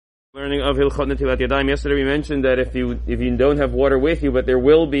Learning of Hilchot Netilat Yadayim. Yesterday we mentioned that if you don't have water with you, but there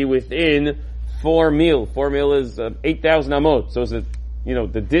will be within 4 mil. 4 mil is 8,000 amot. So is it,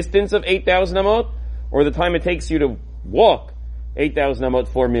 the distance of 8,000 amot, or the time it takes you to walk 8,000 amot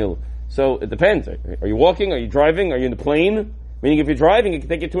 4 mil? So it depends. Are you walking? Are you driving? Are you in the plane? Meaning if you're driving, it can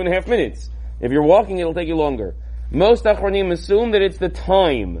take you 2.5 minutes. If you're walking, it'll take you longer. Most Achronim assume that it's the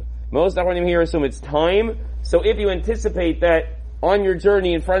time. Most Achronim here assume it's time. So if you anticipate that on your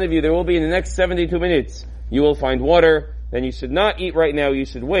journey in front of you, there will be in the next 72 minutes, you will find water, then you should not eat right now, you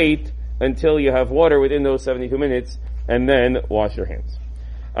should wait until you have water within those 72 minutes, and then wash your hands.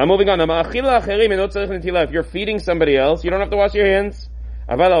 I'm moving on. If you're feeding somebody else, you don't have to wash your hands.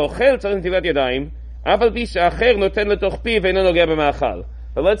 But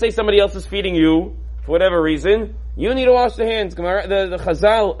let's say somebody else is feeding you, for whatever reason, you need to wash the hands. The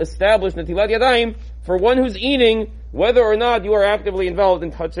Chazal established Netilat Yadayim for one who's eating, whether or not you are actively involved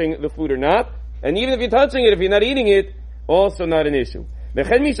in touching the food or not. And even if you're touching it, if you're not eating it, also not an issue. It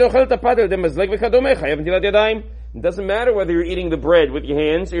doesn't matter whether you're eating the bread with your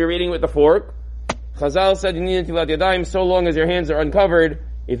hands or you're eating with the fork. Chazal said you need Netilat Yadayim so long as your hands are uncovered.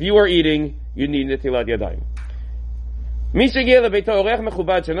 If you are eating, you need Netilat Yadayim.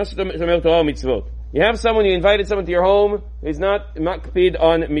 You have someone, you invited someone to your home, who's not makpid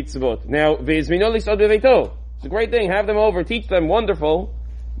on mitzvot. Now, it's a great thing, have them over, teach them, wonderful,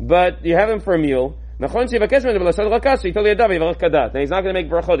 but you have them for a meal. Now, he's not going to make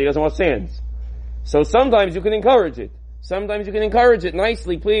brachot, he doesn't wash hands. So sometimes you can encourage it. Sometimes you can encourage it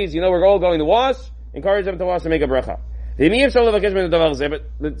nicely, please, we're all going to wash, encourage them to wash and make a bracha.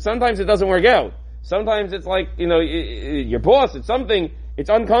 But sometimes it doesn't work out. Sometimes it's like, your boss, it's something, it's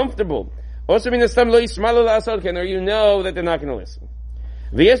uncomfortable. Also, or that they're not going to listen.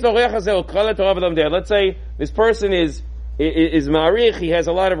 Let's say this person is ma'arich, he has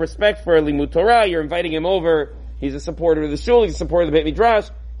a lot of respect for Limud Torah, you're inviting him over, he's a supporter of the shul, he's a supporter of the Beit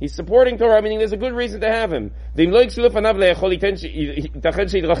Midrash, he's supporting Torah, meaning there's a good reason to have him. And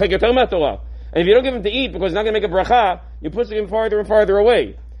if you don't give him to eat because he's not going to make a bracha, you're pushing him farther and farther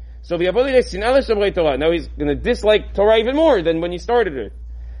away. So now he's going to dislike Torah even more than when you started it.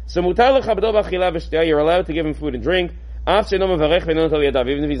 So you're allowed to give him food and drink,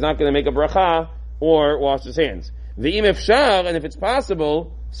 even if he's not going to make a bracha or wash his hands. And if it's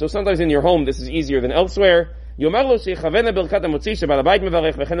possible, so sometimes in your home this is easier than elsewhere, you tell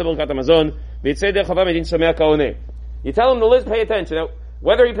him to listen, pay attention. Now,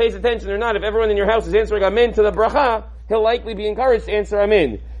 whether he pays attention or not, if everyone in your house is answering amen to the bracha, he'll likely be encouraged to answer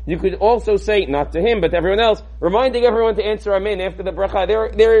amen. You could also say, not to him, but to everyone else, reminding everyone to answer amen after the bracha.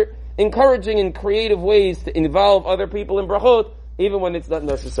 They're encouraging in creative ways to involve other people in brachot, even when it's not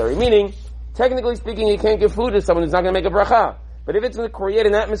necessary. Meaning, technically speaking, you can't give food to someone who's not going to make a bracha. But if it's going to create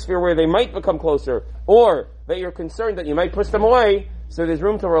an atmosphere where they might become closer, or that you're concerned that you might push them away, so there's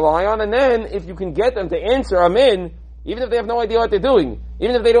room to rely on, and then if you can get them to answer amen, even if they have no idea what they're doing,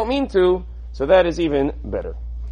 even if they don't mean to, so that is even better.